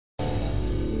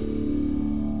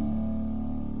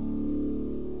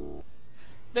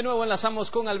De nuevo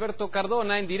enlazamos con Alberto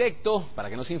Cardona en directo para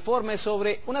que nos informe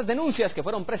sobre unas denuncias que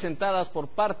fueron presentadas por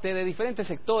parte de diferentes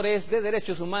sectores de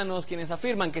derechos humanos, quienes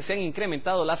afirman que se han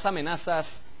incrementado las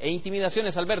amenazas e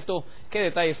intimidaciones. Alberto, ¿qué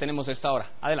detalles tenemos a esta hora?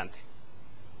 Adelante.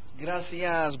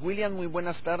 Gracias, William. Muy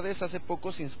buenas tardes. Hace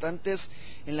pocos instantes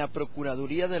en la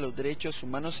Procuraduría de los Derechos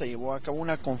Humanos se llevó a cabo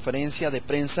una conferencia de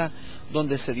prensa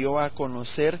donde se dio a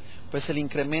conocer el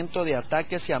incremento de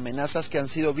ataques y amenazas que han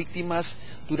sido víctimas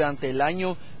durante el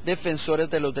año defensores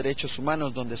de los derechos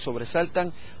humanos, donde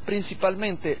sobresaltan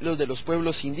principalmente los de los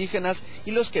pueblos indígenas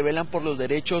y los que velan por los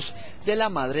derechos de la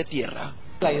madre tierra.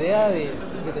 La idea de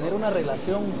tener una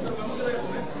relación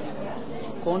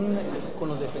con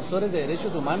los defensores de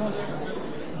derechos humanos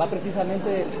va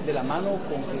precisamente de la mano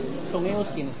con que son ellos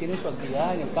quienes tienen su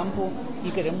actividad en el campo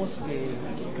y queremos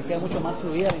que sea mucho más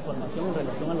fluida la información en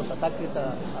relación a los ataques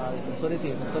a defensores y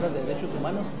defensoras de derechos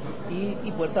humanos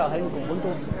y poder trabajar en conjunto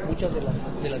muchas de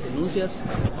las denuncias,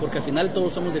 porque al final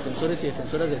todos somos defensores y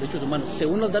defensoras de derechos humanos.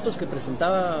 Según los datos que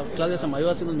presentaba Claudia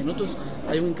Samayoa hace unos minutos,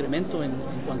 hay un incremento en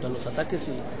cuanto a los ataques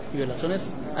y violaciones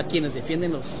a quienes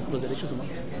defienden los derechos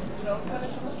humanos.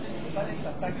 ¿Cuáles son los principales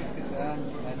ataques que se dan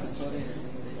a defensores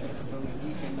de derechos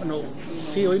indígenas? Bueno,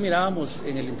 sí, hoy mirábamos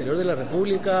en el interior de la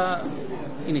República,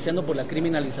 iniciando por la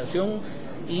criminalización,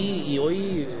 y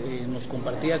hoy nos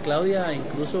compartía Claudia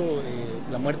incluso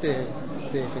la muerte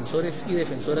de defensores y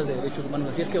defensoras de derechos humanos.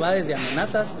 Así es que va desde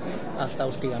amenazas hasta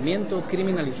hostigamiento,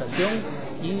 criminalización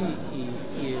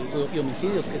y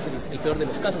homicidios, que es el peor de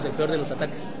los casos, el peor de los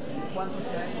ataques. ¿Cuánto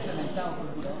se ha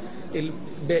incrementado?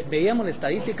 Veíamos la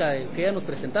estadística que ella nos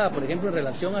presentaba, por ejemplo, en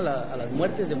relación a las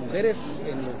muertes de mujeres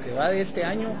en lo que va de este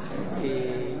año,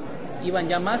 iban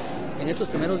ya más en estos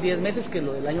primeros 10 meses que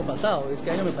lo del año pasado. Este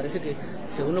año me parece que,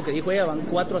 según lo que dijo ella, van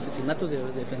 4 asesinatos de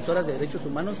defensoras de derechos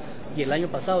humanos y el año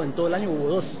pasado, en todo el año, hubo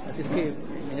 2. Así es que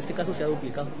en este caso se ha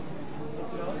duplicado.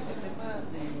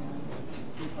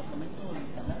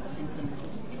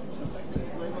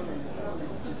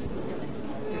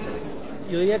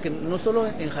 Yo diría que no solo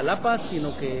en Jalapa,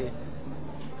 sino que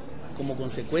como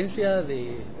consecuencia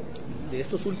de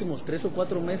estos últimos 3 o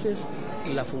 4 meses,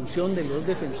 la función de los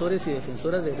defensores y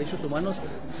defensoras de derechos humanos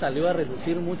salió a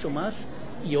reducir mucho más,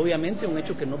 y obviamente un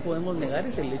hecho que no podemos negar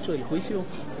es el hecho del juicio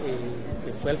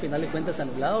que fue al final de cuentas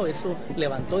anulado. Eso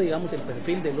levantó, digamos, el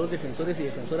perfil de los defensores y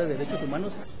defensoras de derechos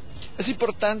humanos. Es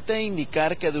importante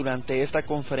indicar que durante esta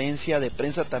conferencia de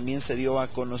prensa también se dio a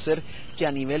conocer que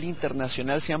a nivel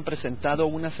internacional se han presentado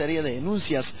una serie de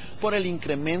denuncias por el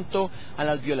incremento a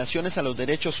las violaciones a los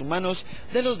derechos humanos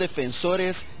de los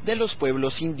defensores de los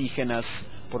pueblos indígenas.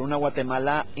 Por una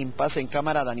Guatemala en paz en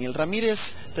cámara, Daniel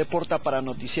Ramírez, reporta para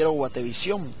Noticiero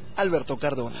Guatevisión, Alberto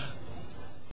Cardona.